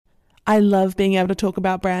I love being able to talk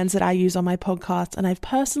about brands that I use on my podcast, and I've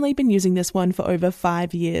personally been using this one for over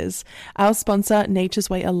 5 years. Our sponsor, Nature's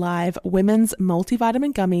Way Alive, women's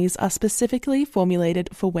multivitamin gummies are specifically formulated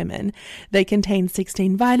for women. They contain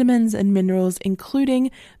 16 vitamins and minerals,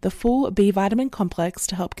 including the full B vitamin complex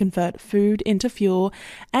to help convert food into fuel,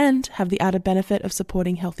 and have the added benefit of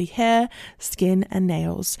supporting healthy hair, skin, and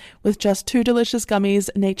nails. With just 2 delicious gummies,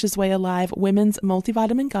 Nature's Way Alive women's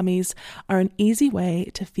multivitamin gummies are an easy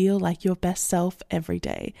way to feel like your best self every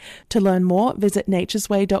day. To learn more, visit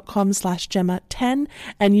naturesway.com/Gemma10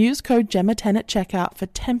 and use code Gemma10 at checkout for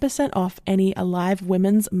 10% off any Alive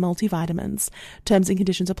women's multivitamins. Terms and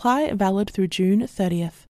conditions apply, valid through June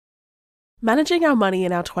 30th. Managing our money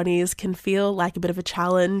in our 20s can feel like a bit of a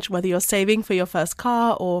challenge, whether you're saving for your first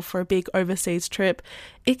car or for a big overseas trip.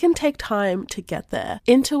 It can take time to get there.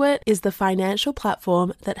 Intuit is the financial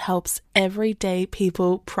platform that helps everyday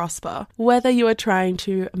people prosper. Whether you are trying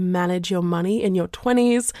to manage your money in your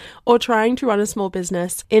 20s or trying to run a small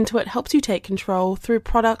business, Intuit helps you take control through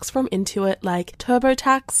products from Intuit like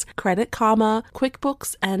TurboTax, Credit Karma,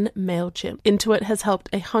 QuickBooks, and MailChimp. Intuit has helped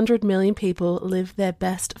 100 million people live their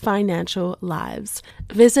best financial lives.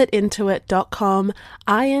 Visit intuit.com,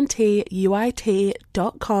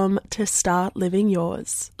 intuit.com to start living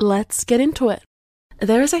yours. Let's get into it.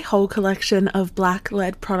 There is a whole collection of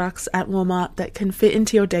black-led products at Walmart that can fit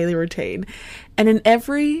into your daily routine. And in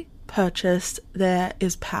every purchase, there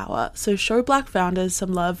is power. So show Black founders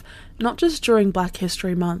some love, not just during Black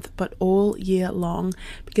History Month, but all year long.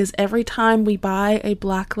 Because every time we buy a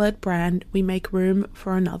Black-led brand, we make room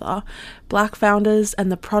for another. Black founders and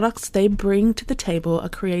the products they bring to the table are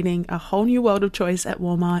creating a whole new world of choice at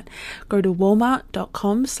Walmart. Go to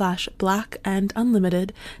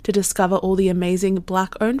walmart.com/blackandunlimited to discover all the amazing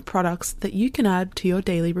Black-owned products that you can add to your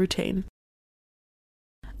daily routine.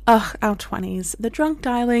 Ugh, our 20s. The drunk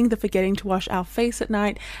dialing, the forgetting to wash our face at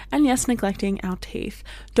night, and yes, neglecting our teeth.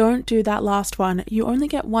 Don't do that last one. You only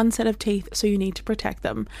get one set of teeth, so you need to protect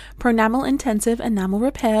them. Pronamel Intensive Enamel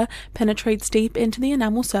Repair penetrates deep into the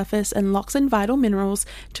enamel surface and locks in vital minerals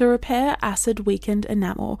to repair acid-weakened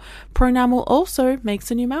enamel. Pronamel also makes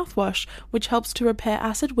a new mouthwash, which helps to repair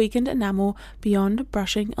acid-weakened enamel beyond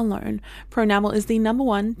brushing alone. Pronamel is the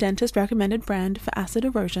 #1 dentist-recommended brand for acid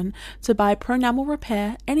erosion, so buy Pronamel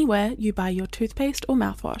Repair anywhere you buy your toothpaste or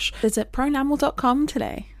mouthwash. Visit pronamel.com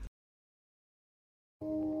today.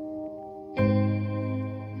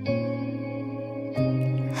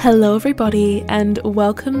 Hello everybody, and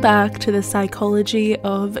welcome back to the Psychology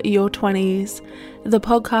of Your 20s, the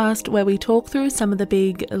podcast where we talk through some of the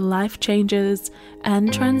big life changes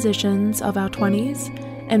and transitions of our 20s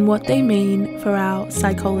and what they mean for our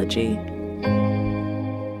psychology.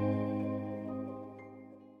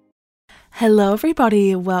 Hello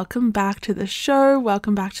everybody, welcome back to the show,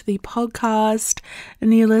 welcome back to the podcast.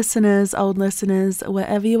 New listeners, old listeners,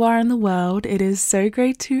 wherever you are in the world, it is so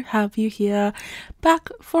great to have you here back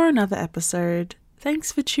for another episode.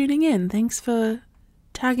 Thanks for tuning in, thanks for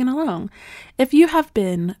tagging along. If you have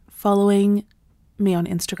been following me on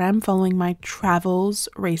Instagram, following my travels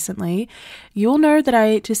recently, you'll know that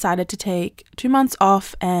I decided to take 2 months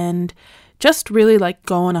off and just really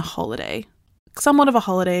go on a holiday. Somewhat of a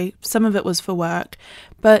holiday. Some of it was for work,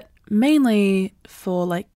 but mainly for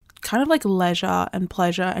kind of leisure and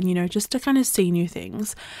pleasure and, just to kind of see new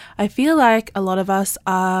things. I feel like a lot of us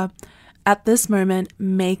are at this moment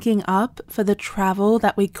making up for the travel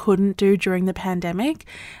that we couldn't do during the pandemic,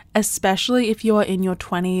 especially if you're in your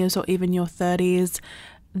 20s or even your 30s.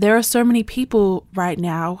 There are so many people right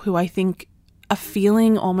now who I think are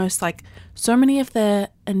feeling almost like so many of their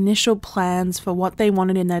initial plans for what they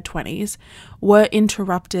wanted in their 20s were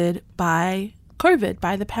interrupted by COVID,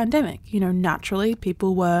 by the pandemic. Naturally,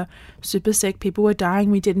 people were super sick, people were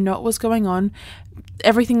dying, we didn't know what was going on.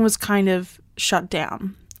 Everything was kind of shut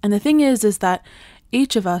down. And the thing is that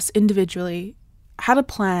each of us individually had a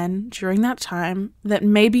plan during that time that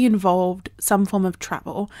maybe involved some form of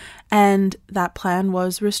travel, and that plan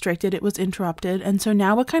was restricted, it was interrupted, and so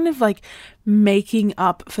now we're kind of making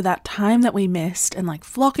up for that time that we missed and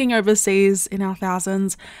flocking overseas in our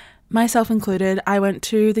thousands, myself included. I went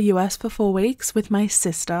to the US for 4 weeks with my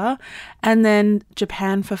sister, and then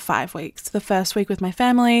Japan for 5 weeks. The first week with my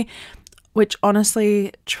family, which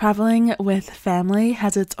honestly, traveling with family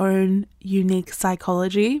has its own unique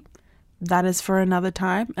psychology. That is for another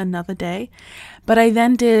time, another day. But I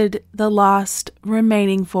then did the last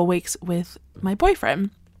remaining 4 weeks with my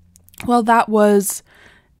boyfriend. Well, that was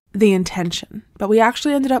the intention, but we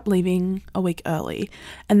actually ended up leaving a week early.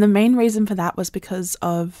 And the main reason for that was because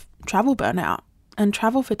of travel burnout and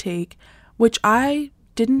travel fatigue, which I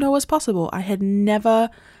didn't know was possible. I had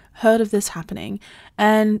never heard of this happening.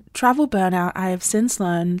 And travel burnout, I have since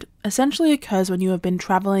learned, essentially occurs when you have been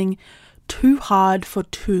traveling too hard for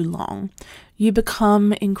too long. You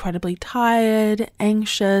become incredibly tired,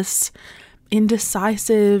 anxious,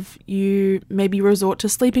 indecisive. You maybe resort to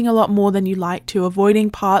sleeping a lot more than you like to,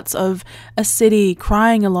 avoiding parts of a city,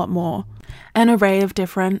 crying a lot more, an array of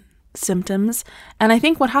different symptoms. And I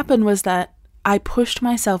think what happened was that I pushed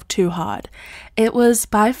myself too hard. It was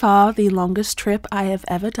by far the longest trip I have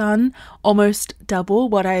ever done, almost double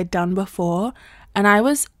what I had done before. And I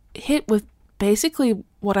was hit with basically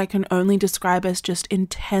what I can only describe as just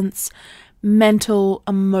intense mental,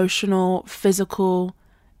 emotional, physical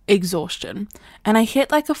exhaustion. And I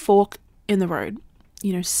hit like a fork in the road.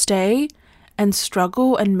 Stay and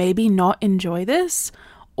struggle and maybe not enjoy this,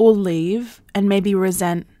 or leave and maybe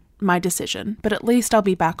resent my decision. But at least I'll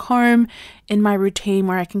be back home in my routine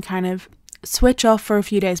where I can kind of switch off for a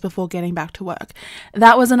few days before getting back to work.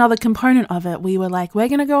 That was another component of it. We were like, we're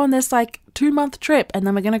going to go on this 2-month trip and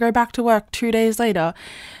then we're going to go back to work 2 days later.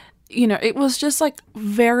 It was just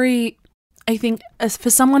very, I think, as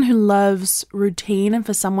for someone who loves routine and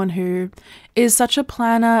for someone who is such a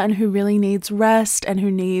planner and who really needs rest and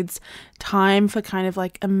who needs time for kind of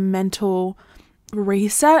a mental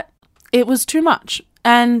reset, it was too much.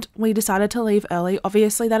 And we decided to leave early.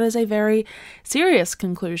 Obviously, that is a very serious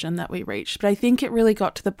conclusion that we reached. But I think it really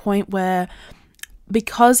got to the point where,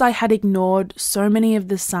 because I had ignored so many of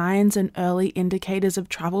the signs and early indicators of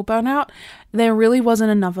travel burnout, there really wasn't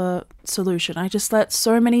another solution. I just let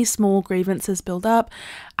so many small grievances build up.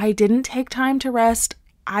 I didn't take time to rest.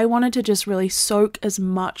 I wanted to just really soak as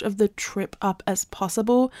much of the trip up as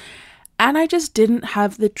possible. And I just didn't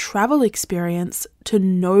have the travel experience to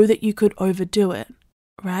know that you could overdo it.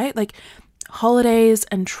 Right? Holidays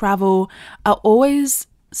and travel are always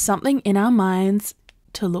something in our minds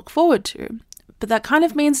to look forward to. But that kind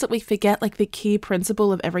of means that we forget the key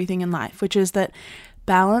principle of everything in life, which is that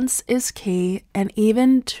balance is key, and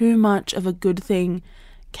even too much of a good thing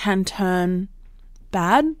can turn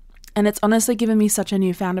bad. And it's honestly given me such a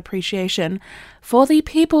newfound appreciation for the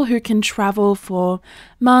people who can travel for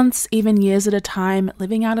months, even years at a time,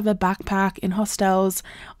 living out of a backpack in hostels.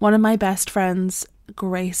 One of my best friends,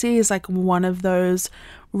 Gracie, is one of those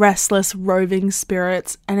restless, roving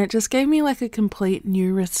spirits, and it just gave me a complete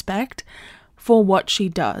new respect for what she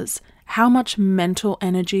does, how much mental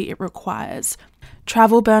energy it requires.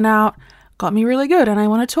 Travel burnout got me really good, and I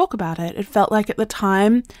want to talk about it. It felt like at the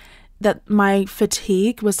time that my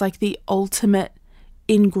fatigue was the ultimate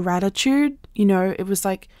ingratitude. It was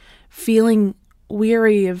feeling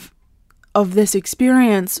weary of this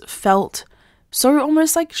experience felt so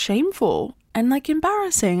almost shameful and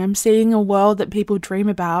embarrassing. I'm seeing a world that people dream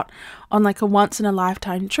about on a once in a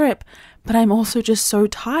lifetime trip, but I'm also just so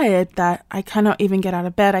tired that I cannot even get out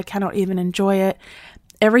of bed. I cannot even enjoy it.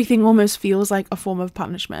 Everything almost feels like a form of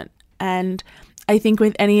punishment. And I think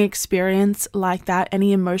with any experience like that,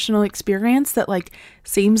 any emotional experience that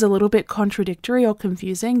seems a little bit contradictory or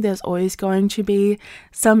confusing, there's always going to be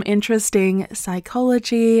some interesting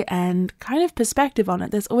psychology and kind of perspective on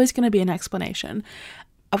it. There's always going to be an explanation.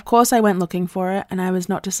 Of course, I went looking for it, and I was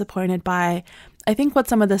not disappointed by, I think, what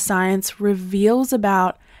some of the science reveals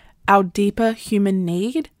about our deeper human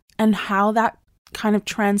need and how that kind of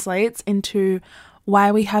translates into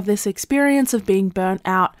why we have this experience of being burnt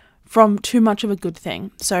out from too much of a good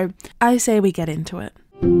thing. So I say we get into it.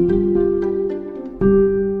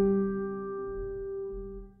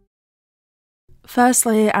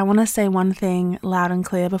 Firstly, I want to say one thing loud and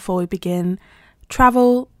clear before we begin.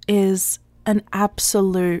 Travel is an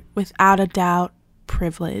absolute, without a doubt,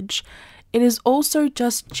 privilege. It is also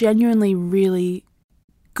just genuinely really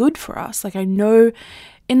good for us. I know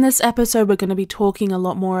in this episode we're going to be talking a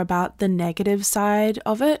lot more about the negative side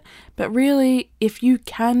of it, but really, if you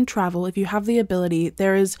can travel, if you have the ability,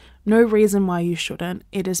 there is no reason why you shouldn't.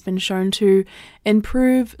 It has been shown to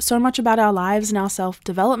improve so much about our lives and our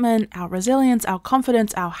self-development, our resilience, our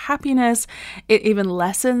confidence, our happiness. It even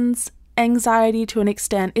lessens anxiety to an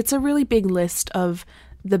extent. It's a really big list of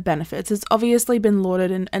the benefits. It's obviously been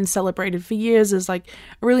lauded and celebrated for years as a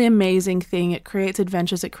really amazing thing. It creates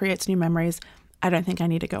adventures, it creates new memories. I don't think I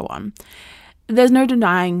need to go on. There's no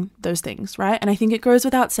denying those things, right? And I think it goes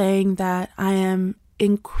without saying that I am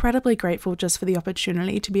incredibly grateful just for the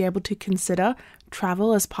opportunity to be able to consider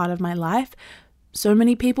travel as part of my life. So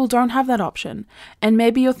many people don't have that option. And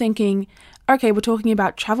maybe you're thinking, okay, we're talking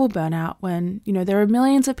about travel burnout when, there are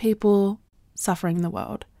millions of people suffering in the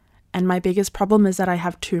world. And my biggest problem is that I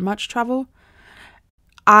have too much travel.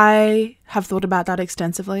 I have thought about that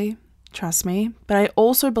extensively, trust me. But I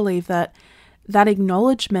also believe that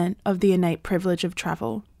acknowledgement of the innate privilege of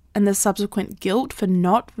travel and the subsequent guilt for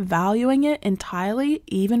not valuing it entirely,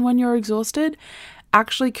 even when you're exhausted,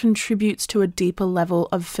 actually contributes to a deeper level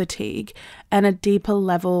of fatigue and a deeper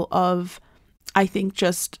level of, I think,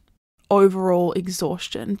 just overall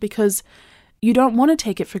exhaustion, because you don't want to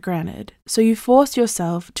take it for granted. So you force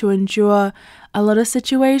yourself to endure a lot of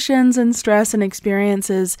situations and stress and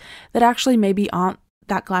experiences that actually maybe aren't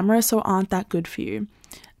that glamorous or aren't that good for you.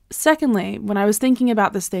 Secondly, when I was thinking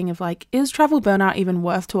about this thing of like, is travel burnout even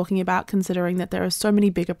worth talking about, considering that there are so many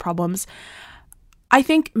bigger problems? I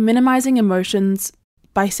think minimizing emotions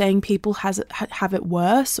by saying people have it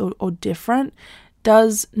worse or different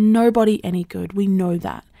does nobody any good. We know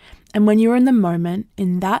that. And when you're in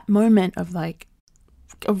that moment of like,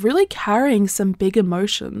 of really carrying some big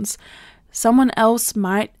emotions, someone else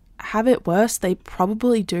might have it worse. They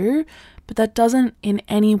probably do, but that doesn't in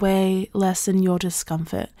any way lessen your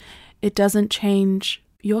discomfort. It doesn't change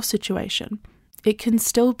your situation. It can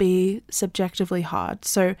still be subjectively hard.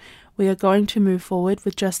 So we are going to move forward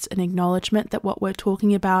with just an acknowledgement that what we're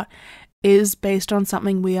talking about is based on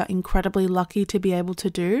something we are incredibly lucky to be able to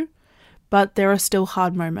do. But there are still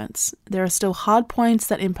hard moments. There are still hard points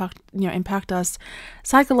that impact us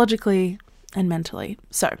psychologically and mentally.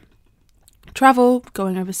 So travel,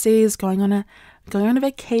 going overseas, going on a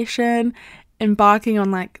vacation, embarking on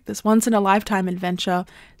like this once in a lifetime adventure,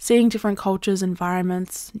 seeing different cultures,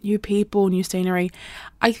 environments, new people, new scenery,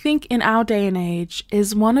 I think in our day and age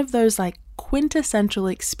is one of those like quintessential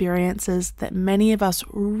experiences that many of us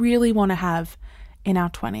really want to have in our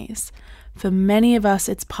 20s. For many of us,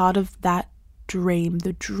 it's part of that dream,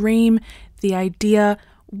 the idea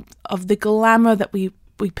of the glamour that we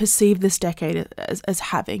perceive this decade as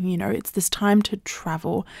having. It's this time to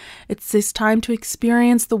travel. It's this time to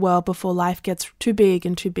experience the world before life gets too big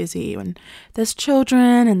and too busy. And there's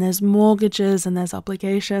children and there's mortgages and there's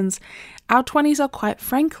obligations. Our 20s are, quite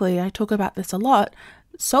frankly, I talk about this a lot,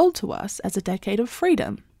 sold to us as a decade of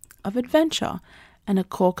freedom, of adventure. And a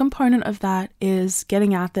core component of that is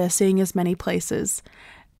getting out there, seeing as many places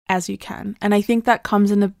as you can. And I think that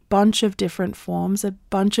comes in a bunch of different forms, a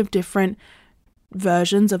bunch of different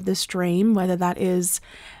versions of this dream, whether that is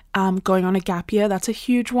going on a gap year, that's a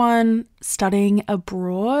huge one, studying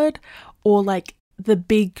abroad, or like the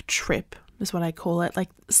big trip is what I call it, like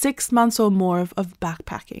 6 months or more of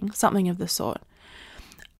backpacking, something of the sort.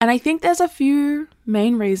 And I think there's a few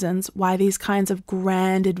main reasons why these kinds of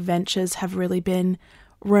grand adventures have really been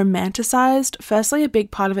romanticized. Firstly, a big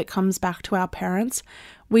part of it comes back to our parents.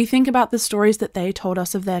 We think about the stories that they told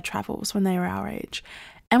us of their travels when they were our age.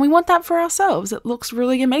 And we want that for ourselves. It looks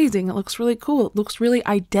really amazing. It looks really cool. It looks really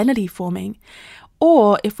identity forming.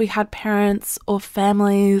 Or if we had parents or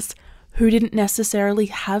families who didn't necessarily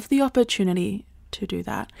have the opportunity to do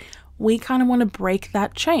that, we kind of want to break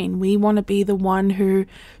that chain. We want to be the one who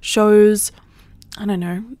shows,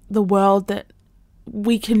 the world that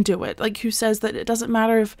we can do it. Like, who says that it doesn't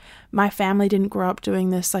matter if my family didn't grow up doing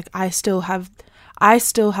this, like I still have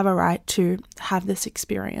a right to have this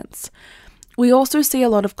experience. We also see a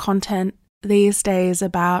lot of content these days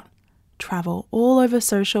about travel all over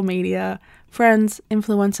social media, friends,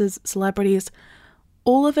 influencers, celebrities.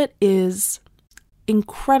 All of it is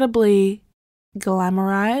incredibly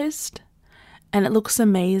glamorized and it looks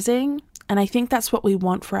amazing, and I think that's what we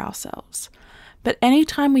want for ourselves. But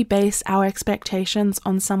anytime we base our expectations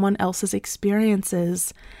on someone else's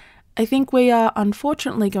experiences, I think we are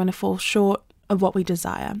unfortunately going to fall short of what we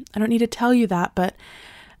desire. I don't need to tell you that, but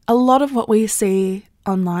a lot of what we see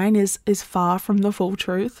online is far from the full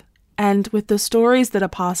truth. And with the stories that are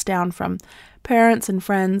passed down from parents and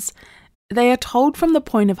friends, they are told from the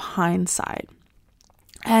point of hindsight.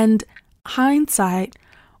 And hindsight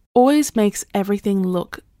always makes everything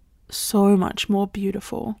look so much more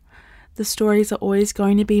beautiful. The stories are always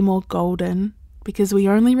going to be more golden because we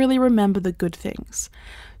only really remember the good things.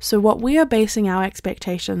 So what we are basing our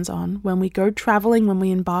expectations on when we go traveling, when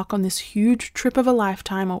we embark on this huge trip of a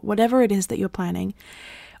lifetime or whatever it is that you're planning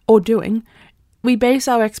or doing, we base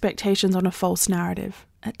our expectations on a false narrative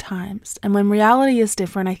at times. And when reality is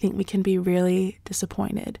different, I think we can be really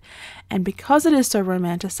disappointed. And because it is so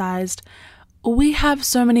romanticized, we have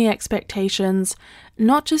so many expectations,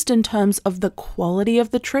 not just in terms of the quality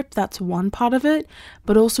of the trip, that's one part of it,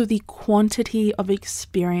 but also the quantity of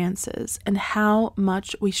experiences and how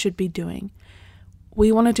much we should be doing.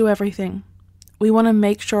 We want to do everything. We want to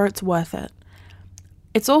make sure it's worth it.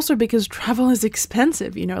 It's also because travel is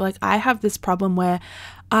expensive, like I have this problem where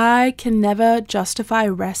I can never justify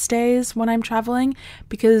rest days when I'm traveling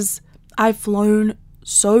because I've flown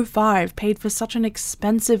so far, I've paid for such an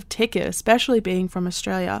expensive ticket, especially being from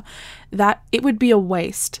Australia, that it would be a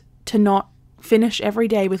waste to not finish every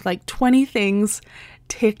day with like 20 things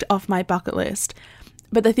ticked off my bucket list.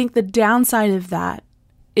 But I think the downside of that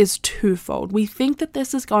is twofold. We think that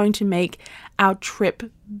this is going to make our trip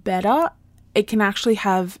better. It can actually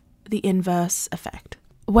have the inverse effect.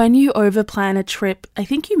 When you overplan a trip, I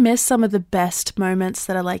think you miss some of the best moments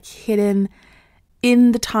that are like hidden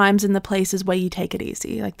in the times and the places where you take it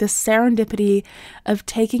easy. Like the serendipity of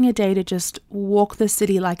taking a day to just walk the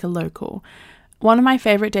city like a local. One of my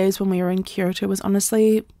favorite days when we were in Kyoto was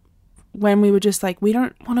honestly when we were just like, we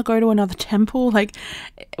don't want to go to another temple. Like,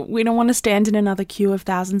 we don't want to stand in another queue of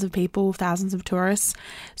thousands of people, thousands of tourists.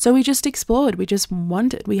 So we just explored. We just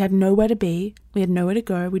wandered. We had nowhere to be. We had nowhere to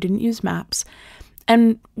go. We didn't use maps.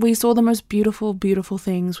 And we saw the most beautiful, beautiful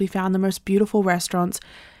things. We found the most beautiful restaurants.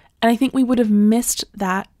 And I think we would have missed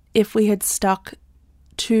that if we had stuck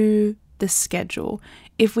to the schedule.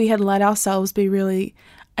 If we had let ourselves be really,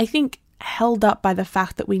 I think, held up by the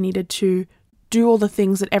fact that we needed to do all the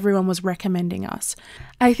things that everyone was recommending us.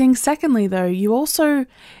 I think secondly, though, you also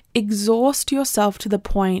exhaust yourself to the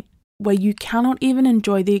point where you cannot even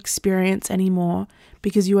enjoy the experience anymore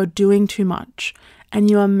because you are doing too much and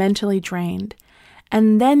you are mentally drained.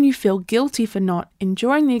 And then you feel guilty for not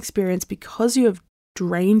enjoying the experience because you have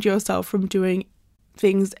drained yourself from doing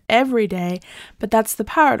things every day. But that's the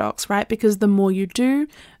paradox, right? Because the more you do,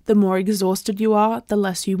 the more exhausted you are, the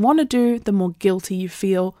less you want to do, the more guilty you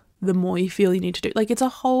feel, the more you feel you need to do. Like, it's a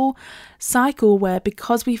whole cycle where,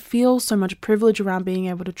 because we feel so much privilege around being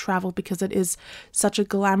able to travel, because it is such a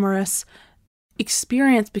glamorous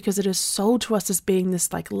experience, because it is sold to us as being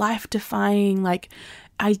this like life-defying, like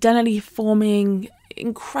identity-forming,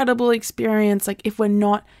 incredible experience. Like, if we're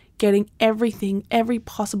not getting everything, every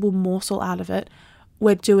possible morsel out of it,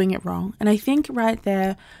 we're doing it wrong. And I think right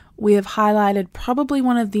there, we have highlighted probably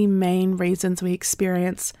one of the main reasons we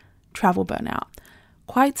experience travel burnout.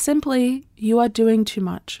 Quite simply, you are doing too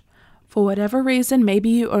much. For whatever reason, maybe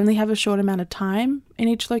you only have a short amount of time in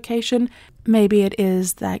each location. Maybe it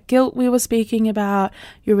is that guilt we were speaking about.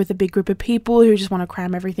 You're with a big group of people who just want to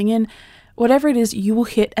cram everything in. Whatever it is, you will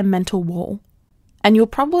hit a mental wall. And you'll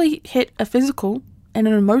probably hit a physical and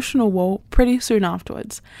an emotional wall pretty soon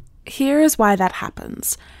afterwards. Here is why that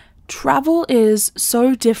happens. Travel is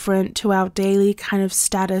so different to our daily kind of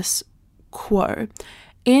status quo.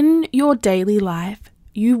 In your daily life,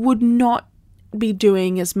 you would not be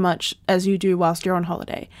doing as much as you do whilst you're on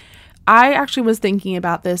holiday. I actually was thinking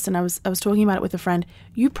about this, and I was talking about it with a friend.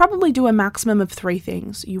 You probably do a maximum of 3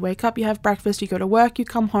 things. You wake up, you have breakfast, you go to work, you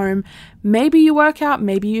come home. Maybe you work out,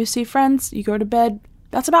 maybe you see friends, you go to bed.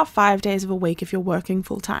 That's about 5 days of a week if you're working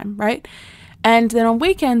full time, right? And then on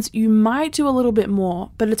weekends, you might do a little bit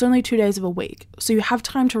more, but it's only 2 days of a week. So you have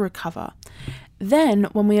time to recover. Then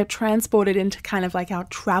when we are transported into kind of like our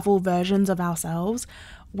travel versions of ourselves,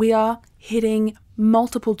 we are hitting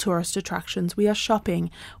multiple tourist attractions. We are shopping.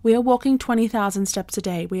 We are walking 20,000 steps a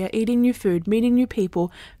day. We are eating new food, meeting new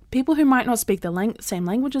people who might not speak the same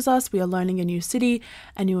language as us. We are learning a new city,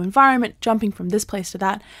 a new environment, jumping from this place to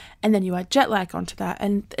that. And then you add jet lag onto that,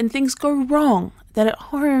 and things go wrong that at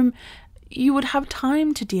home you would have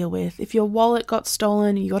time to deal with. If your wallet got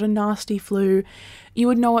stolen, you got a nasty flu, you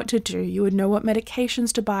would know what to do. You would know what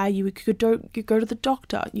medications to buy. You could go to the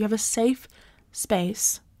doctor. You have a safe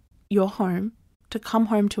space, your home, to come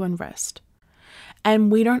home to and rest. And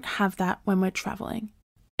we don't have that when we're traveling.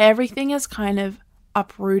 Everything is kind of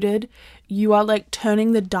uprooted. You are like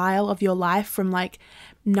turning the dial of your life from like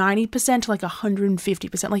 90% to like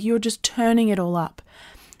 150%. Like, you're just turning it all up.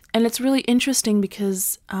 And it's really interesting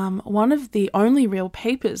because one of the only real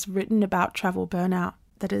papers written about travel burnout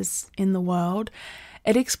that is in the world,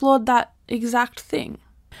 it explored that exact thing.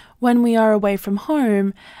 When we are away from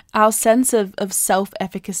home, our sense of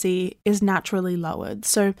self-efficacy is naturally lowered.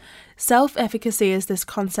 So self-efficacy is this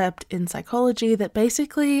concept in psychology that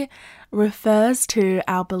basically refers to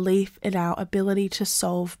our belief in our ability to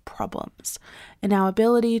solve problems, in our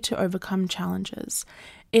ability to overcome challenges.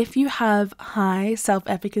 If you have high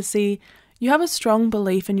self-efficacy, you have a strong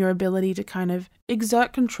belief in your ability to kind of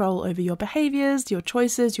exert control over your behaviors, your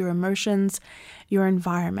choices, your emotions, your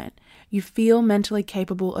environment. You feel mentally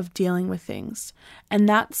capable of dealing with things. And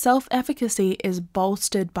that self-efficacy is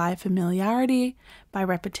bolstered by familiarity, by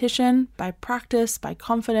repetition, by practice, by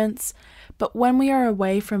confidence. But when we are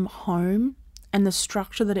away from home and the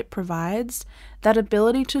structure that it provides, that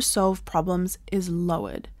ability to solve problems is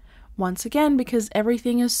lowered. Once again, because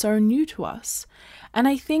everything is so new to us. And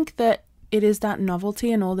I think that it is that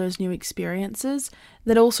novelty and all those new experiences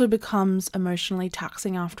that also becomes emotionally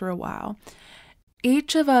taxing after a while.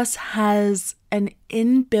 Each of us has an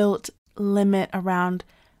inbuilt limit around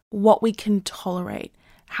what we can tolerate,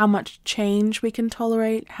 how much change we can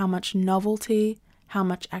tolerate, how much novelty, how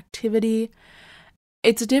much activity.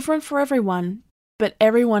 It's different for everyone, but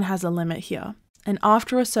everyone has a limit here. And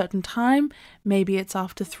after a certain time, maybe it's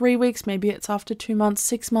after 3 weeks, maybe it's after 2 months,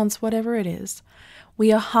 6 months, whatever it is,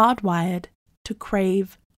 we are hardwired to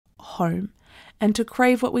crave home and to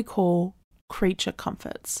crave what we call creature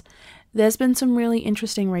comforts. There's been some really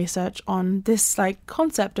interesting research on this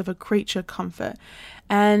concept of a creature comfort.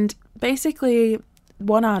 And basically,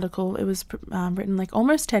 one article, it was written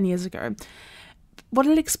almost 10 years ago. What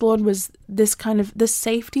it explored was this the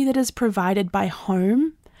safety that is provided by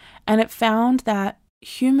home. And it found that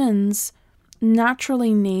humans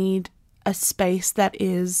naturally need a space that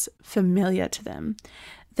is familiar to them.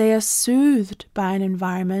 They are soothed by an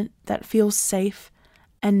environment that feels safe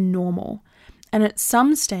and normal. And at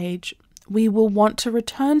some stage, we will want to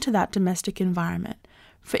return to that domestic environment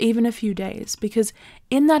for even a few days, because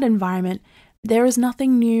in that environment, there is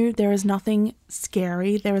nothing new, there is nothing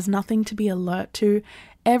scary, there is nothing to be alert to.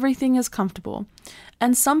 Everything is comfortable.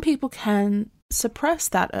 And some people can suppress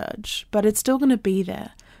that urge, but it's still going to be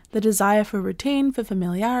there. The desire for routine, for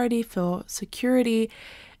familiarity, for security,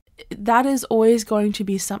 that is always going to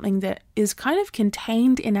be something that is kind of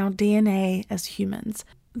contained in our DNA as humans.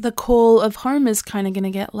 The call of home is kind of going to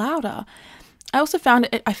get louder. I also found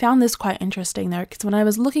this quite interesting though, because when I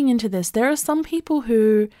was looking into this, there are some people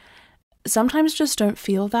who sometimes just don't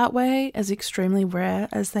feel that way, as extremely rare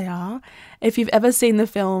as they are. If you've ever seen the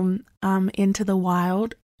film Into the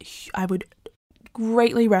Wild, I would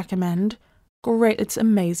greatly recommend. It's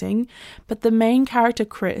amazing. But the main character,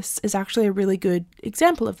 Chris, is actually a really good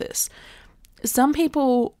example of this. Some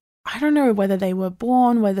people, I don't know whether they were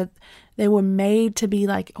born, whether they were made to be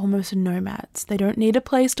almost nomads. They don't need a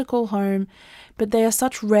place to call home, but they are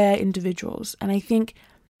such rare individuals. And I think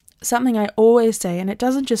something I always say, and it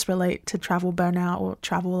doesn't just relate to travel burnout or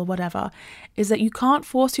travel or whatever, is that you can't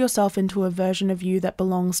force yourself into a version of you that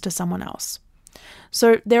belongs to someone else.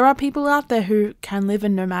 So there are people out there who can live a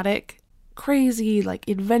nomadic, crazy,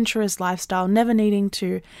 adventurous lifestyle, never needing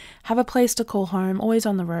to have a place to call home, always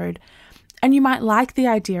on the road. And you might like the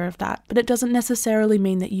idea of that, but it doesn't necessarily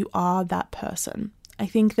mean that you are that person. I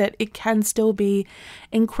think that it can still be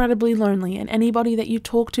incredibly lonely, and anybody that you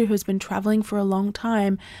talk to who's been traveling for a long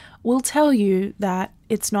time will tell you that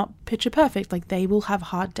it's not picture perfect, they will have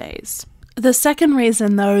hard days. The second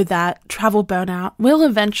reason, though, that travel burnout will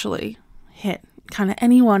eventually hit kind of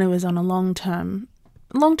anyone who is on a long-term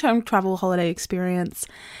travel holiday experience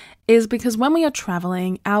is because when we are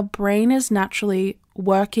traveling, our brain is naturally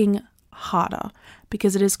working harder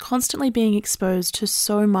because it is constantly being exposed to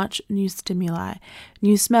so much new stimuli,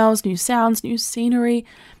 new smells, new sounds, new scenery,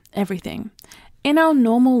 everything. In our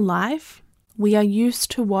normal life, we are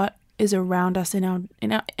used to what is around us in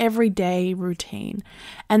our everyday routine.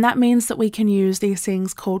 And that means that we can use these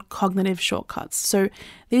things called cognitive shortcuts. So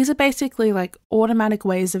these are basically automatic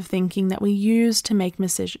ways of thinking that we use to make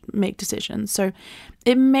decisions. So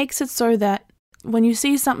it makes it so that when you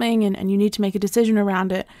see something and you need to make a decision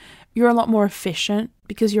around it, you're a lot more efficient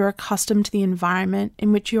because you're accustomed to the environment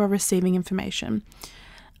in which you are receiving information.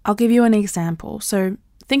 I'll give you an example. So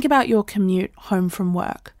think about your commute home from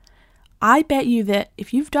work. I bet you that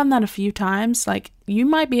if you've done that a few times, you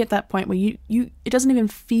might be at that point where you it doesn't even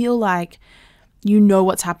feel like you know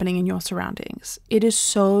what's happening in your surroundings. It is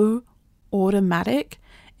so automatic.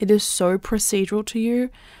 It is so procedural to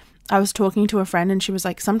you. I was talking to a friend and she was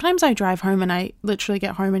like, sometimes I drive home and I literally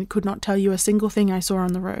get home and could not tell you a single thing I saw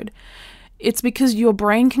on the road. It's because your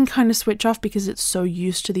brain can kind of switch off because it's so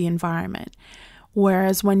used to the environment.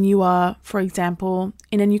 Whereas when you are, for example,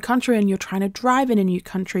 in a new country and you're trying to drive in a new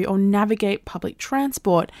country or navigate public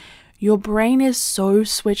transport, your brain is so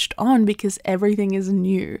switched on because everything is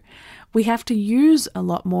new. We have to use a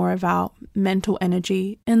lot more of our mental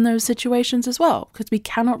energy in those situations as well, because we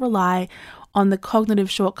cannot rely on the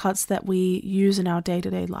cognitive shortcuts that we use in our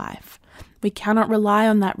day-to-day life. We cannot rely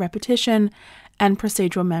on that repetition and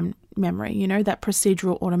procedural memory, that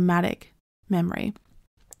procedural automatic memory.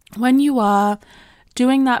 When you are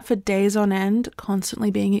doing that for days on end,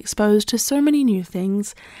 constantly being exposed to so many new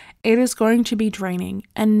things, it is going to be draining.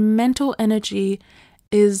 And mental energy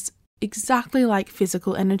is exactly like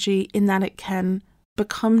physical energy in that it can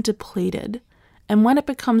become depleted. And when it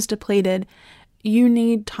becomes depleted, you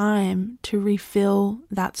need time to refill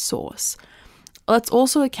that source. Let's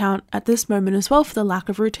also account at this moment as well for the lack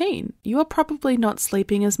of routine. You are probably not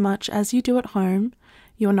sleeping as much as you do at home.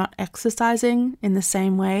 You're not exercising in the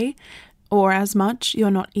same way or as much.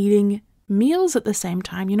 You're not eating meals at the same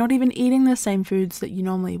time. You're not even eating the same foods that you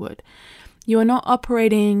normally would. You are not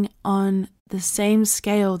operating on the same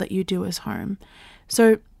scale that you do as home.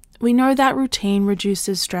 So we know that routine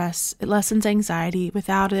reduces stress, it lessens anxiety.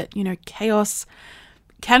 Without it, chaos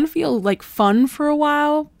can feel like fun for a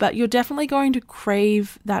while, but you're definitely going to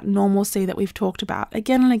crave that normalcy that we've talked about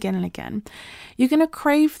again and again and again. You're going to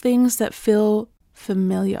crave things that feel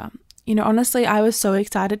familiar. Honestly, I was so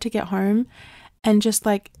excited to get home and just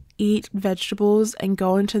eat vegetables and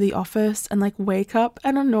go into the office and wake up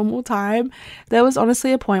at a normal time. There was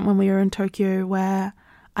honestly a point when we were in Tokyo where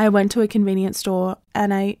I went to a convenience store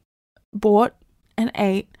and I bought and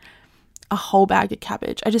ate a whole bag of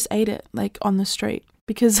cabbage. I just ate it on the street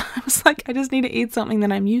because I was I just need to eat something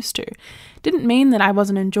that I'm used to. Didn't mean that I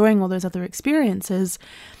wasn't enjoying all those other experiences.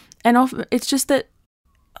 And it's just that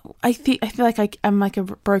I feel like I'm a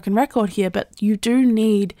broken record here, but you do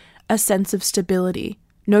need a sense of stability.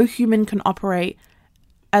 No human can operate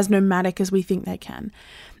as nomadic as we think they can.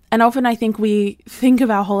 And often I think we think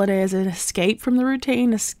of our holiday as an escape from the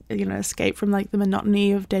routine, escape from the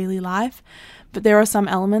monotony of daily life. But there are some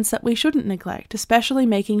elements that we shouldn't neglect, especially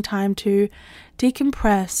making time to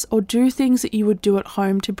decompress or do things that you would do at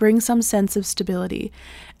home to bring some sense of stability.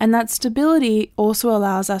 And that stability also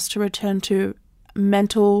allows us to return to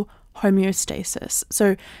mental homeostasis.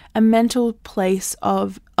 So a mental place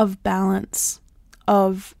of balance,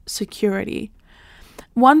 of security.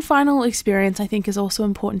 One final experience I think is also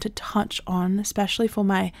important to touch on, especially for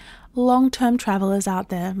my long-term travelers out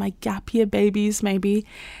there, my gap year babies maybe,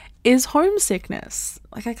 is homesickness.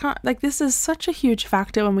 This is such a huge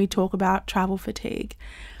factor when we talk about travel fatigue.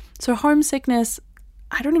 So homesickness,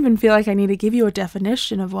 I don't even feel like I need to give you a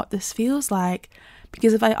definition of what this feels like,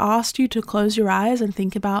 because if I asked you to close your eyes and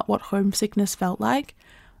think about what homesickness felt like,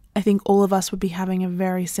 I think all of us would be having a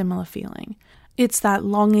very similar feeling. It's that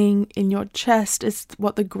longing in your chest. It's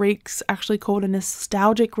what the Greeks actually called a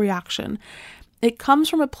nostalgic reaction. It comes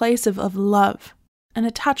from a place of love and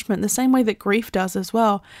attachment, the same way that grief does as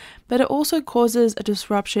well. But it also causes a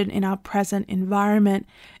disruption in our present environment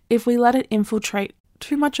if we let it infiltrate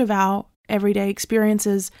too much of our everyday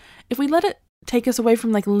experiences, if we let it take us away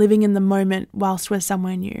from living in the moment whilst we're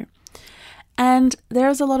somewhere new. And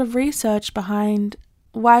there's a lot of research behind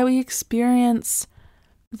why we experience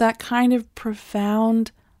that kind of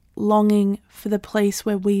profound longing for the place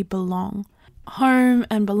where we belong. Home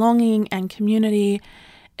and belonging and community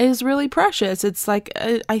is really precious. It's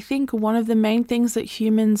I think one of the main things that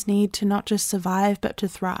humans need to not just survive, but to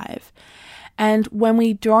thrive. And when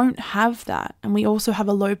we don't have that, and we also have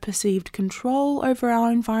a low perceived control over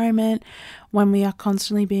our environment, when we are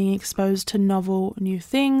constantly being exposed to novel new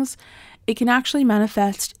things, it can actually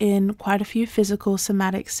manifest in quite a few physical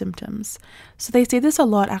somatic symptoms. So they see this a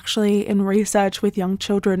lot actually in research with young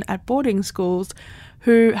children at boarding schools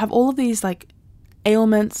who have all of these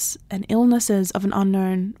ailments and illnesses of an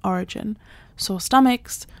unknown origin. Sore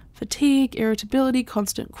stomachs, fatigue, irritability,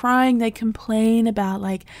 constant crying. They complain about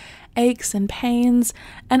aches and pains.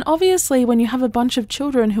 And obviously when you have a bunch of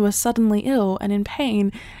children who are suddenly ill and in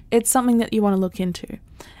pain, it's something that you want to look into.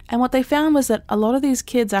 And what they found was that a lot of these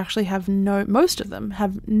kids actually most of them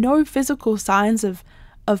have no physical signs of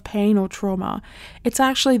pain or trauma. It's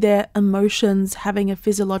actually their emotions having a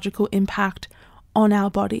physiological impact on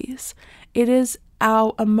our bodies. It is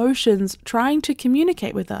our emotions trying to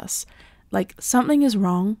communicate with us. Something is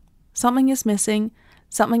wrong, something is missing,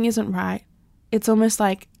 something isn't right. It's almost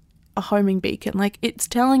like a homing beacon. It's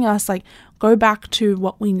telling us go back to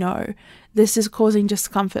what we know. This is causing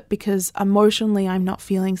discomfort because emotionally I'm not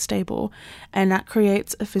feeling stable, and that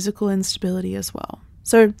creates a physical instability as well.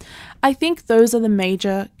 So I think those are the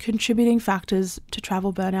major contributing factors to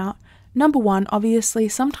travel burnout. Number one, obviously,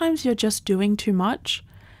 sometimes you're just doing too much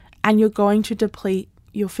and you're going to deplete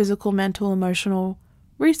your physical, mental, emotional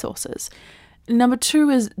resources. Number two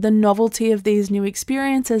is the novelty of these new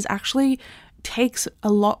experiences actually takes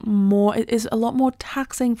a lot more, it is a lot more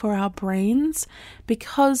taxing for our brains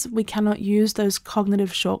because we cannot use those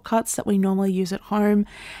cognitive shortcuts that we normally use at home.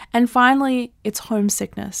 And finally, it's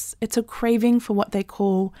homesickness. It's a craving for what they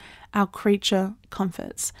call our creature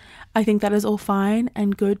comforts. I think that is all fine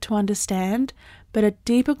and good to understand, but a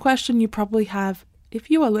deeper question you probably have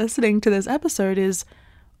if you are listening to this episode is,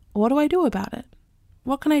 what do I do about it?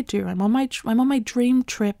 What can I do? I'm on my dream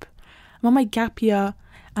trip. I'm on my gap year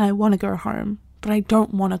and I want to go home, but I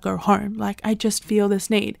don't want to go home. I just feel this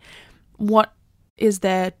need. What is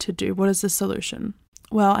there to do? What is the solution?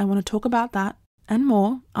 Well, I want to talk about that and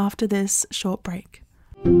more after this short break.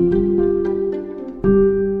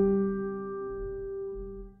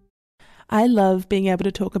 I love being able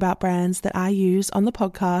to talk about brands that I use on the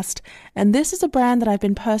podcast, and this is a brand that I've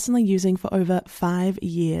been personally using for over 5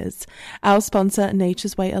 years. Our sponsor,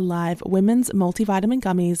 Nature's Way Alive Women's Multivitamin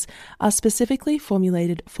Gummies, are specifically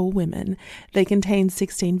formulated for women. They contain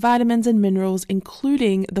 16 vitamins and minerals,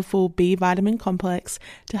 including the full B vitamin complex,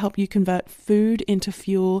 to help you convert food into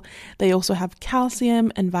fuel. They also have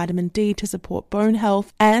calcium and vitamin D to support bone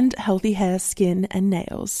health and healthy hair, skin, and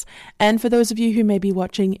nails. And for those of you who may be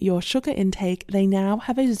watching your sugar intake, they now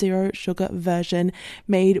have a zero sugar version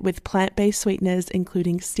made with plant-based sweeteners,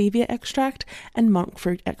 including stevia extract and monk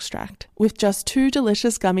fruit extract. With just 2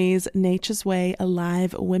 delicious gummies, Nature's Way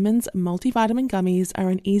Alive Women's Multivitamin Gummies are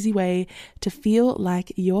an easy way to feel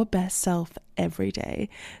like your best self every day.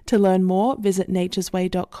 To learn more, visit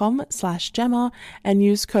naturesway.com/Gemma and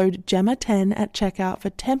use code GEMMA10 at checkout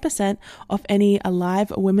for 10% off any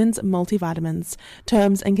Alive Women's multivitamins.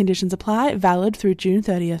 Terms and conditions apply, valid through June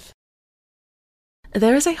 30th.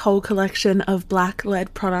 There is a whole collection of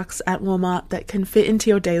black-led products at Walmart that can fit into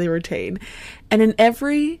your daily routine. And in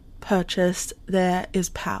every purchase, there is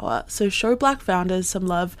power. So show Black founders some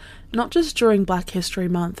love, not just during Black History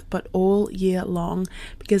Month, but all year long,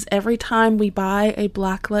 because every time we buy a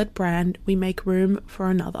Black-led brand, we make room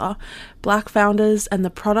for another. Black founders and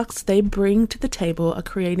the products they bring to the table are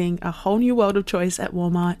creating a whole new world of choice at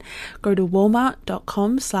Walmart. Go to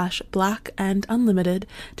walmart.com/blackandunlimited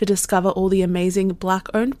to discover all the amazing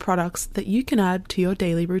Black-owned products that you can add to your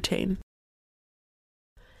daily routine.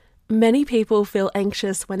 Many people feel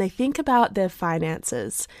anxious when they think about their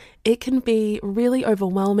finances. It can be really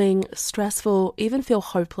overwhelming, stressful, even feel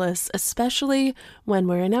hopeless, especially when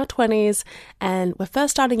we're in our 20s and we're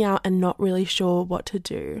first starting out and not really sure what to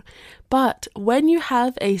do. But when you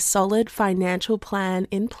have a solid financial plan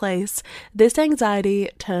in place, this anxiety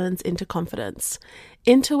turns into confidence.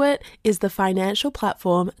 Intuit is the financial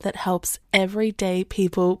platform that helps everyday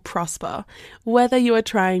people prosper. Whether you are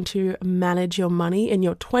trying to manage your money in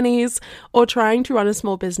your 20s or trying to run a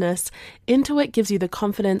small business, Intuit gives you the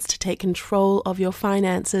confidence to take control of your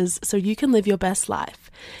finances so you can live your best life.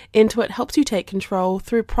 Intuit helps you take control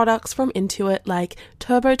through products from Intuit like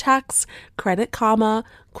TurboTax, Credit Karma,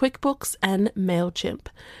 QuickBooks, and MailChimp.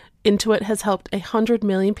 Intuit has helped 100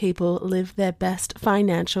 million people live their best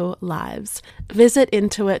financial lives. Visit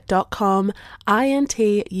intuit.com,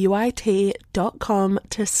 intuit.com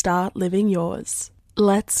to start living yours.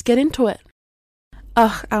 Let's get into it.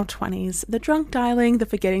 Ugh, our 20s. The drunk dialing, the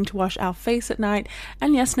forgetting to wash our face at night,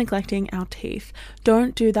 and yes, neglecting our teeth.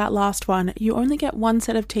 Don't do that last one. You only get one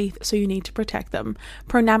set of teeth, so you need to protect them.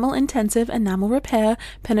 Pronamel Intensive Enamel Repair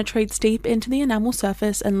penetrates deep into the enamel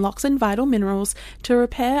surface and locks in vital minerals to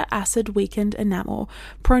repair acid-weakened enamel.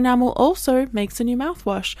 Pronamel also makes a new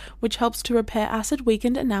mouthwash, which helps to repair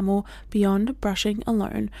acid-weakened enamel beyond brushing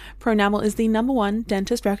alone. Pronamel is the #1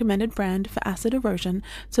 dentist-recommended brand for acid erosion,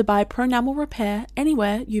 so buy Pronamel Repair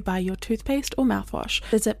anywhere you buy your toothpaste or mouthwash.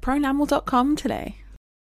 Visit pronamel.com today.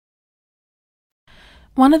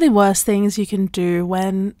 One of the worst things you can do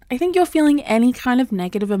when I think you're feeling any kind of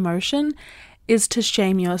negative emotion is to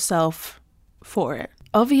shame yourself for it.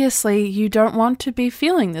 Obviously, you don't want to be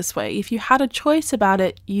feeling this way. If you had a choice about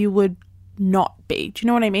it, you would not be. Do you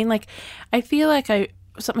know what I mean? Like, I feel like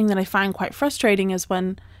something that I find quite frustrating is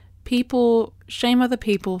when people shame other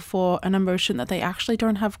people for an emotion that they actually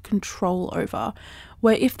don't have control over,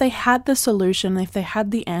 where if they had the solution, if they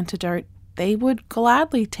had the antidote, they would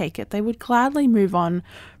gladly take it. They would gladly move on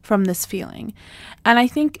from this feeling. And I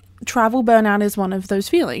think travel burnout is one of those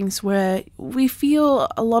feelings where we feel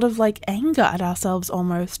a lot of anger at ourselves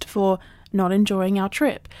almost for not enjoying our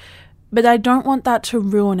trip. But I don't want that to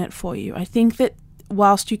ruin it for you. I think that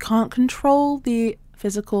whilst you can't control the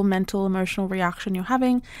physical, mental, emotional reaction you're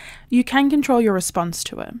having, you can control your response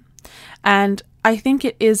to it. And I think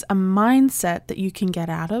it is a mindset that you can get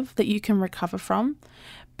out of, that you can recover from,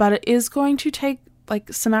 but it is going to take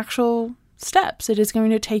some actual steps. It is going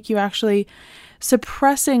to take you actually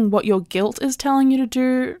suppressing what your guilt is telling you to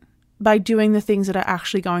do by doing the things that are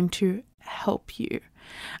actually going to help you.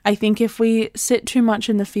 I think if we sit too much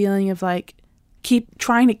in the feeling of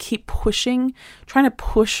trying to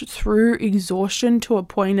push through exhaustion to a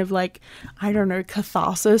point of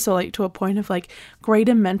catharsis, or to a point of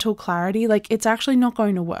greater mental clarity, it's actually not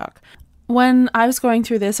going to work. When I was going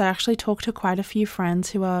through this, I actually talked to quite a few friends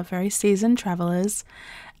who are very seasoned travelers.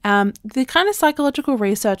 The kind of psychological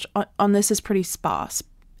research on this is pretty sparse.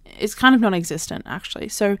 It's kind of non-existent, actually.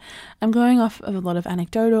 So I'm going off of a lot of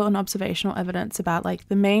anecdotal and observational evidence about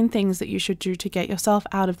the main things that you should do to get yourself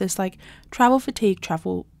out of this travel fatigue,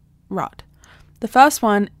 travel rut. The first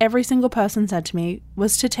one, every single person said to me,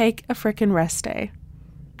 was to take a frickin' rest day.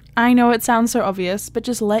 I know it sounds so obvious, but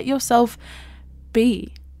just let yourself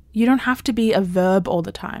be. You don't have to be a verb all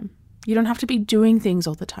the time. You don't have to be doing things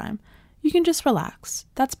all the time. You can just relax.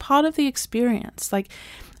 That's part of the experience. Like,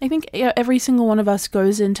 I think every single one of us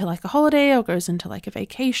goes into like a holiday or goes into like a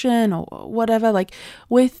vacation or whatever, like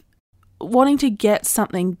with wanting to get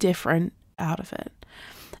something different out of it.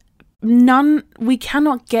 We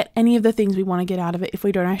cannot get any of the things we want to get out of it if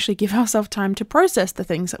we don't actually give ourselves time to process the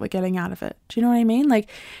things that we're getting out of it. Do you know what I mean? Like,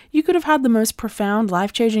 you could have had the most profound,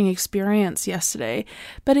 life-changing experience yesterday,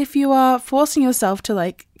 but if you are forcing yourself to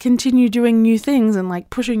like continue doing new things and like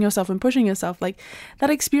pushing yourself, like that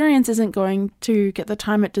experience isn't going to get the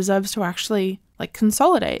time it deserves to actually like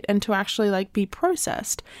consolidate and to actually like be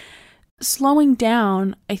processed. Slowing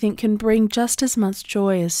down, I think, can bring just as much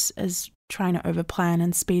joy as trying to overplan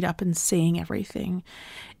and speed up and seeing everything.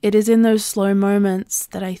 It is in those slow moments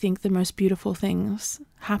that I think the most beautiful things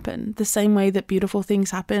happen, the same way that beautiful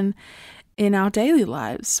things happen in our daily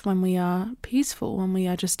lives when we are peaceful, when we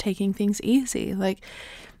are just taking things easy. Like,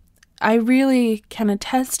 I really can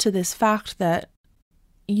attest to this fact that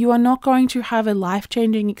you are not going to have a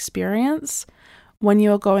life-changing experience when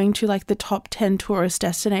you're going to like the top 10 tourist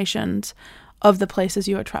destinations of the places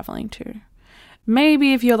you are traveling to.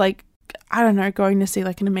 Maybe if you're like, I don't know, going to see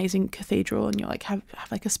like an amazing cathedral and you're like have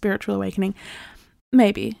like a spiritual awakening,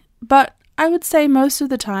 maybe. But I would say most of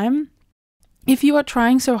the time, if you are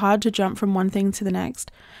trying so hard to jump from one thing to the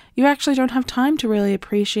next, you actually don't have time to really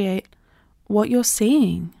appreciate what you're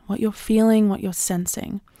seeing, what you're feeling, what you're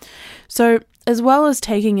sensing. So as well as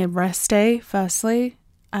taking a rest day, firstly,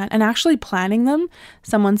 and actually planning them,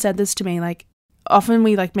 someone said this to me, like, often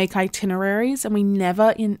we like make itineraries and we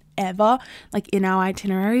never ever like in our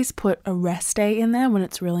itineraries put a rest day in there when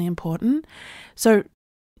it's really important. So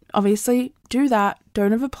obviously do that,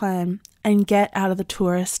 don't overplan, and get out of the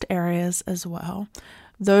tourist areas as well.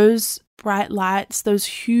 Those bright lights, those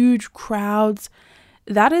huge crowds,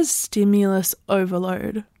 that is stimulus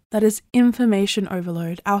overload. That is information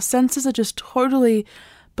overload. Our senses are just totally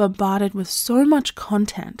bombarded with so much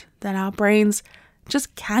content that our brains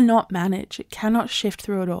just cannot manage. It cannot shift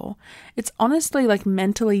through it all. It's honestly like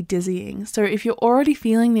mentally dizzying. So if you're already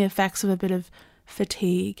feeling the effects of a bit of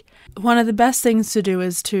fatigue, one of the best things to do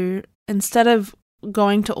is to, instead of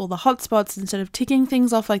going to all the hotspots, instead of ticking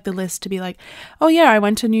things off like the list, to be like, oh yeah, I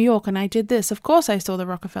went to New York and I did this. Of course I saw the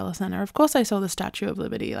Rockefeller Center. Of course I saw the Statue of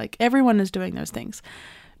Liberty. Like, everyone is doing those things.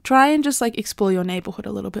 Try and just like explore your neighborhood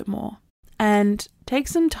a little bit more and take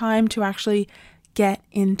some time to actually get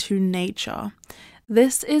into nature.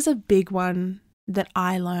 This is a big one that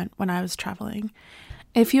I learned when I was traveling.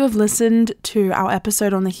 If you have listened to our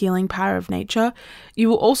episode on the healing power of nature, you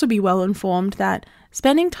will also be well informed that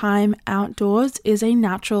spending time outdoors is a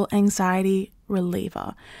natural anxiety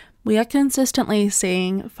reliever. We are consistently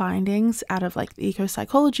seeing findings out of like the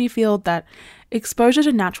eco-psychology field that exposure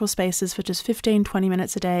to natural spaces for just 15-20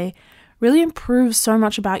 minutes a day really improves so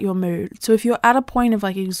much about your mood. So if you're at a point of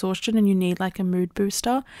like exhaustion and you need like a mood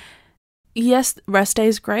booster, yes, rest day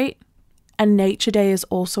is great, and nature day is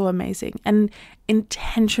also amazing, and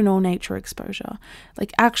intentional nature exposure,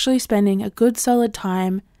 like actually spending a good solid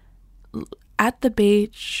time at the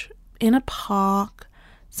beach, in a park,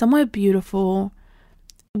 somewhere beautiful,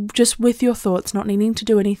 just with your thoughts, not needing to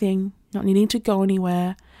do anything, not needing to go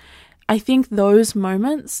anywhere. I think those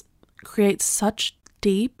moments create such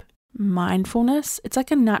deep mindfulness. It's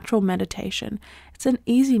like a natural meditation. It's an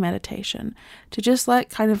easy meditation to just let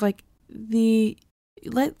kind of like the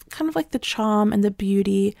charm and the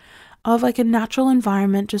beauty of like a natural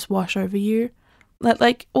environment just wash over you. Let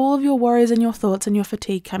like all of your worries and your thoughts and your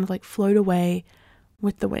fatigue kind of like float away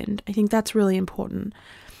with the wind. I think that's really important.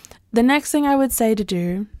 The next thing I would say to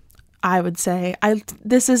do,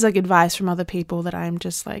 this is like advice from other people that I'm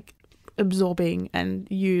just like absorbing and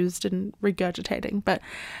used and regurgitating, but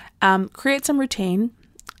create some routine.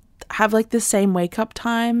 Have like the same wake up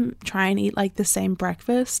time, try and eat like the same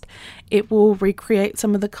breakfast. It will recreate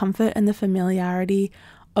some of the comfort and the familiarity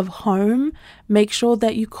of home. Make sure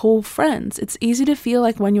that you call friends. It's easy to feel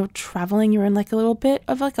like when you're traveling, you're in like a little bit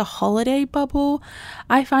of like a holiday bubble.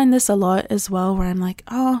 I find this a lot as well, where I'm like,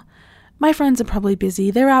 oh, my friends are probably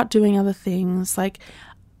busy. They're out doing other things. Like,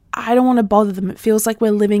 I don't want to bother them. It feels like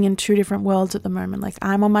we're living in two different worlds at the moment. Like,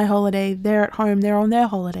 I'm on my holiday, they're at home, they're on their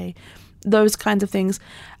holiday. Those kinds of things.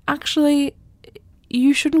 Actually,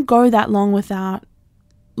 you shouldn't go that long without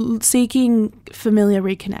seeking familiar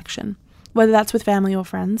reconnection, whether that's with family or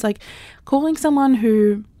friends. Like calling someone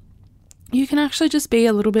who you can actually just be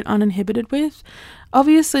a little bit uninhibited with.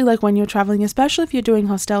 Obviously, like when you're traveling, especially if you're doing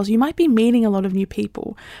hostels, you might be meeting a lot of new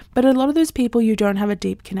people, but a lot of those people you don't have a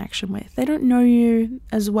deep connection with. They don't know you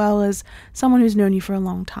as well as someone who's known you for a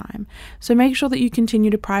long time. So make sure that you continue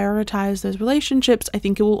to prioritize those relationships. I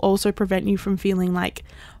think it will also prevent you from feeling like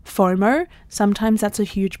FOMO. Sometimes that's a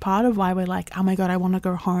huge part of why we're like, oh my God, I want to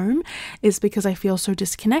go home, is because I feel so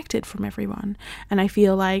disconnected from everyone. And I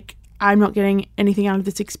feel like I'm not getting anything out of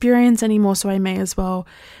this experience anymore, so I may as well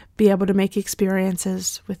be able to make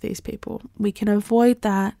experiences with these people. We can avoid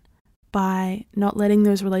that by not letting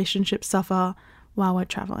those relationships suffer while we're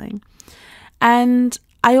traveling. And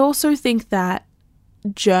I also think that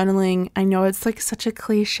journaling, I know it's like such a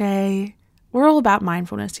cliche. We're all about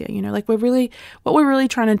mindfulness here, like what we're really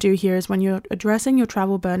trying to do here is when you're addressing your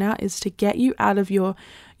travel burnout is to get you out of your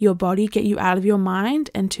body, get you out of your mind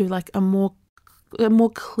and to like a more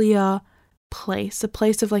clear place, a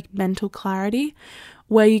place of like mental clarity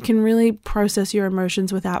where you can really process your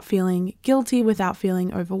emotions without feeling guilty, without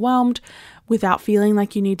feeling overwhelmed, without feeling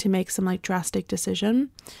like you need to make some like drastic decision.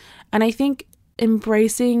 And I think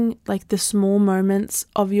embracing like the small moments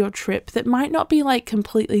of your trip that might not be like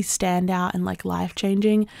completely stand out and like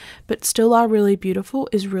life-changing, but still are really beautiful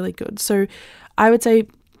is really good. So I would say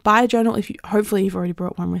buy a journal hopefully you've already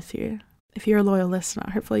brought one with you. If you're a loyal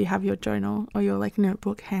listener, hopefully you have your journal or your like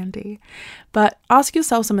notebook handy. But ask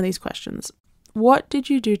yourself some of these questions. What did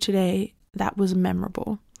you do today that was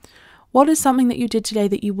memorable? What is something that you did today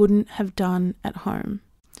that you wouldn't have done at home?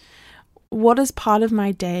 What is part of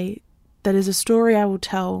my day that is a story I will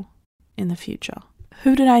tell in the future?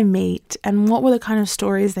 Who did I meet and what were the kind of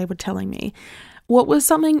stories they were telling me? What was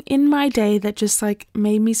something in my day that just like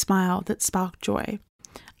made me smile, that sparked joy?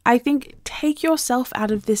 I think take yourself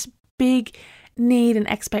out of this big need and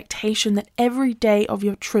expectation that every day of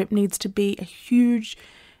your trip needs to be a huge,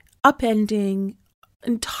 upending,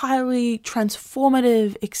 entirely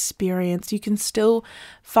transformative experience. You can still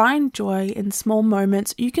find joy in small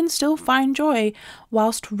moments. You can still find joy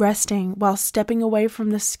whilst resting, whilst stepping away from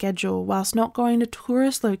the schedule, whilst not going to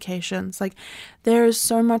tourist locations. Like there is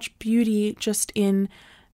so much beauty just in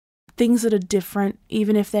things that are different,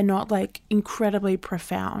 even if they're not like incredibly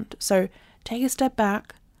profound. So take a step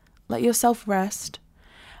back. Let yourself rest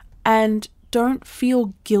and don't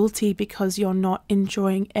feel guilty because you're not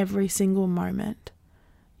enjoying every single moment.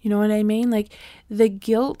 You know what I mean? Like the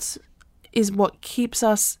guilt is what keeps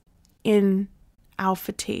us in our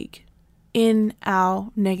fatigue, in our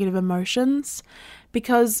negative emotions,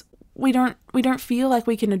 because we don't feel like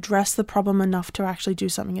we can address the problem enough to actually do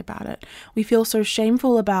something about it. We feel so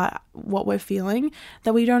shameful about what we're feeling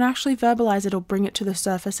that we don't actually verbalize it or bring it to the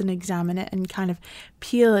surface and examine it and kind of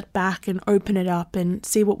peel it back and open it up and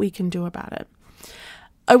see what we can do about it.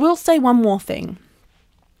 I will say one more thing.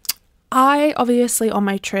 I obviously on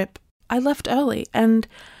my trip, I left early and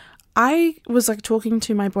I was like talking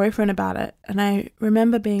to my boyfriend about it. And I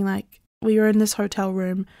remember being like, we were in this hotel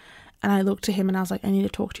room and I looked to him and I was like, I need to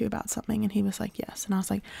talk to you about something. And he was like, yes. And I was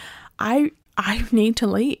like, I need to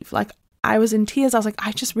leave. Like I was in tears. I was like,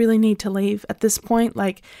 I just really need to leave at this point.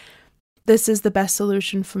 Like this is the best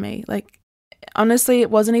solution for me. Like honestly, it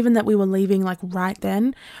wasn't even that we were leaving like right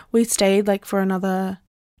then. We stayed like for another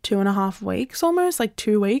 2.5 weeks, almost like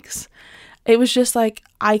 2 weeks. It was just like,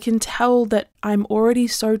 I can tell that I'm already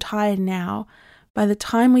so tired now. By the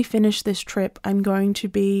time we finish this trip, I'm going to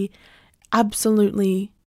be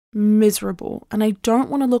absolutely miserable. And I don't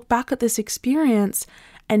want to look back at this experience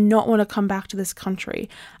and not want to come back to this country.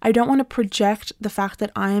 I don't want to project the fact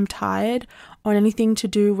that I am tired on anything to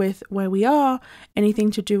do with where we are,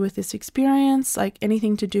 anything to do with this experience, like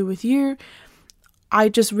anything to do with you. I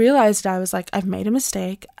just realized I was like, I've made a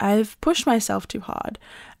mistake. I've pushed myself too hard.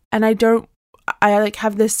 And I like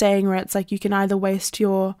have this saying where it's like, you can either waste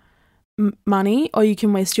your money or you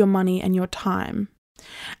can waste your money and your time.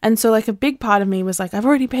 And so like a big part of me was like, I've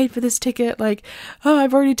already paid for this ticket. Like, oh,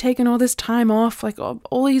 I've already taken all this time off. Like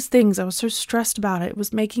all these things. I was so stressed about it. It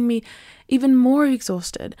was making me even more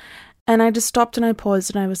exhausted. And I just stopped and I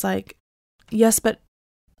paused and I was like, yes, but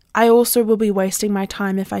I also will be wasting my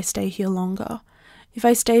time if I stay here longer. If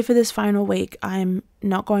I stay for this final week, I'm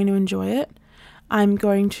not going to enjoy it. I'm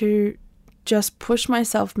going to just push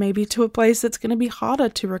myself maybe to a place that's going to be harder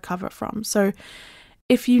to recover from. So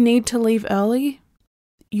if you need to leave early,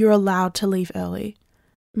 you're allowed to leave early.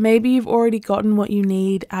 Maybe you've already gotten what you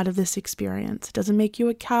need out of this experience. It doesn't make you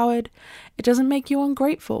a coward. It doesn't make you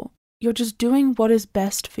ungrateful. You're just doing what is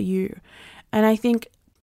best for you. And I think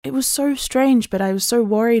it was so strange, but I was so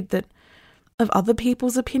worried that of other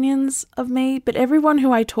people's opinions of me. But everyone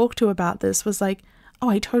who I talked to about this was like, oh,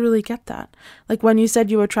 I totally get that. Like when you said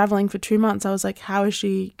you were traveling for 2 months, I was like, how is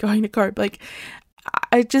she going to cope? Like,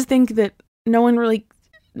 I just think that no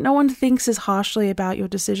one thinks as harshly about your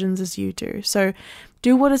decisions as you do. So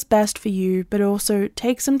do what is best for you, but also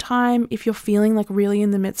take some time if you're feeling like really in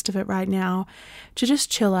the midst of it right now to just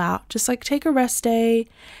chill out. Just like take a rest day,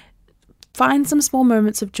 find some small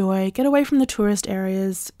moments of joy, get away from the tourist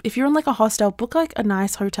areas. If you're in like a hostel, book like a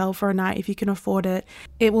nice hotel for a night if you can afford it.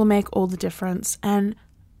 It will make all the difference. And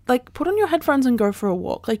like put on your headphones and go for a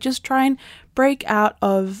walk. Like just try and break out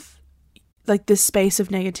of like this space of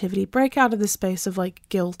negativity, break out of this space of like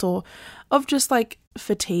guilt or of just like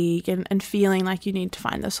fatigue and feeling like you need to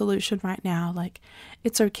find the solution right now. Like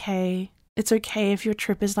it's okay. It's okay if your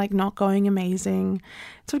trip is like not going amazing.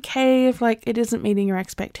 It's okay if like it isn't meeting your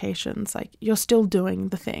expectations. Like you're still doing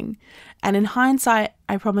the thing. And in hindsight,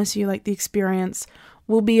 I promise you like the experience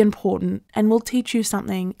will be important and will teach you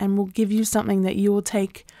something and will give you something that you will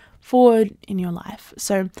take forward in your life.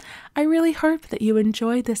 So I really hope that you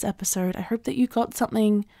enjoyed this episode. I hope that you got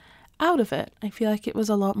something out of it. I feel like it was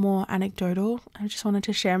a lot more anecdotal. I just wanted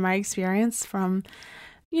to share my experience from,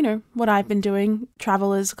 you know, what I've been doing.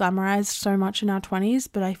 Travel is glamorized so much in our 20s,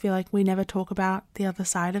 but I feel like we never talk about the other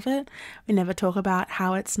side of it. We never talk about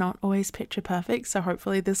how it's not always picture perfect. So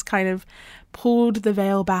hopefully this kind of pulled the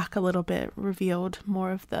veil back a little bit, revealed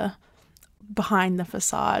more of the behind the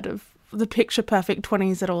facade of the picture perfect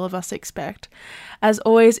 20s that all of us expect. As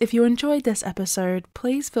always, if you enjoyed this episode,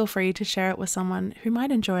 please feel free to share it with someone who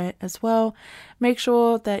might enjoy it as well. Make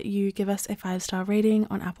sure that you give us a 5-star rating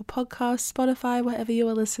on Apple Podcasts, Spotify, wherever you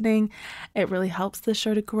are listening. It really helps the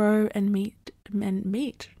show to grow and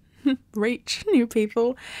reach new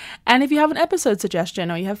people. And if you have an episode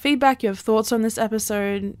suggestion or you have feedback, you have thoughts on this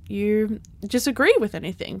episode, you disagree with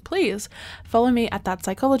anything, please follow me at That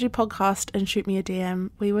Psychology Podcast and shoot me a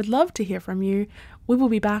DM. We would love to hear from you. We will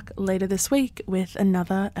be back later this week with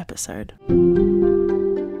another episode.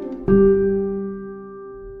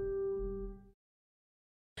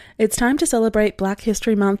 It's time to celebrate Black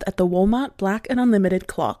History Month at the Walmart Black and Unlimited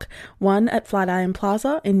Clock, one at Flatiron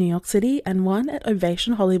Plaza in New York City and one at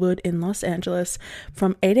Ovation Hollywood in Los Angeles,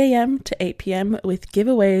 from 8 a.m. to 8 p.m. with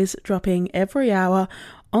giveaways dropping every hour.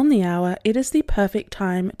 On the hour, it is the perfect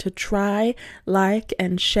time to try, like,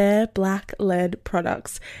 and share Black-led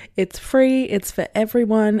products. It's free, it's for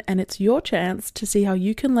everyone, and it's your chance to see how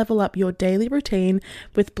you can level up your daily routine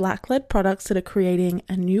with Black-led products that are creating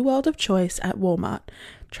a new world of choice at Walmart.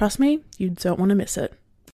 Trust me, you don't want to miss it.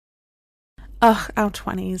 Ugh, our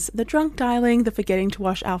 20s. The drunk dialing, the forgetting to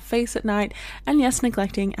wash our face at night, and yes,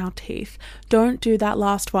 neglecting our teeth. Don't do that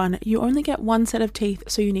last one. You only get one set of teeth,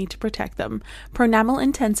 so you need to protect them. Pronamel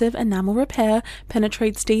Intensive Enamel Repair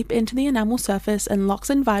penetrates deep into the enamel surface and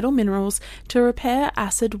locks in vital minerals to repair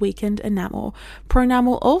acid-weakened enamel.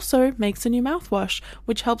 Pronamel also makes a new mouthwash,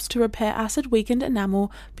 which helps to repair acid-weakened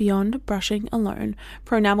enamel beyond brushing alone.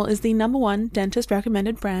 Pronamel is the #1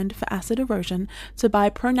 dentist-recommended brand for acid erosion, so buy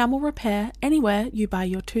Pronamel Repair anywhere you buy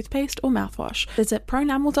your toothpaste or mouthwash. Visit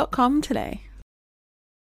pronamel.com today.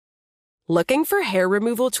 Looking for hair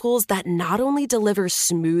removal tools that not only deliver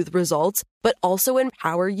smooth results, but also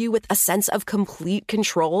empower you with a sense of complete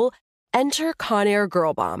control? Enter Conair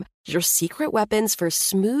Girl Bomb, your secret weapons for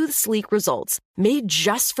smooth, sleek results, made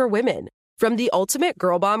just for women. From the ultimate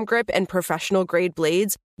Girl Bomb grip and professional-grade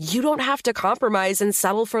blades, you don't have to compromise and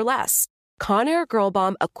settle for less. Conair Girl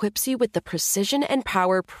Bomb equips you with the precision and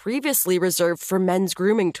power previously reserved for men's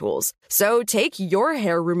grooming tools. So take your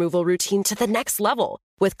hair removal routine to the next level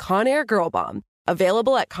with Conair Girl Bomb.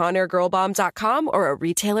 Available at ConairGirlBomb.com or a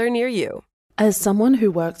retailer near you. As someone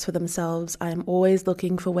who works for themselves, I am always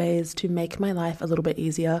looking for ways to make my life a little bit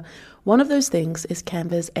easier. One of those things is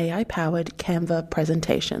Canva's AI-powered Canva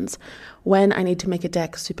presentations. When I need to make a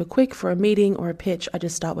deck super quick for a meeting or a pitch, I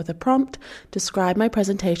just start with a prompt, describe my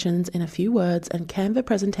presentations in a few words, and Canva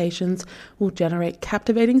presentations will generate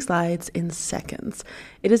captivating slides in seconds.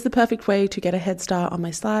 It is the perfect way to get a head start on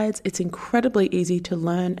my slides. It's incredibly easy to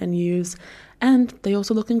learn and use, and they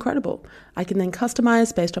also look incredible. I can then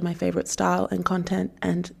customize based on my favorite style and content,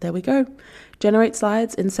 and there we go. Generate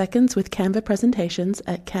slides in seconds with Canva presentations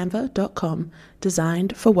at canva.com,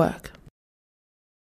 designed for work.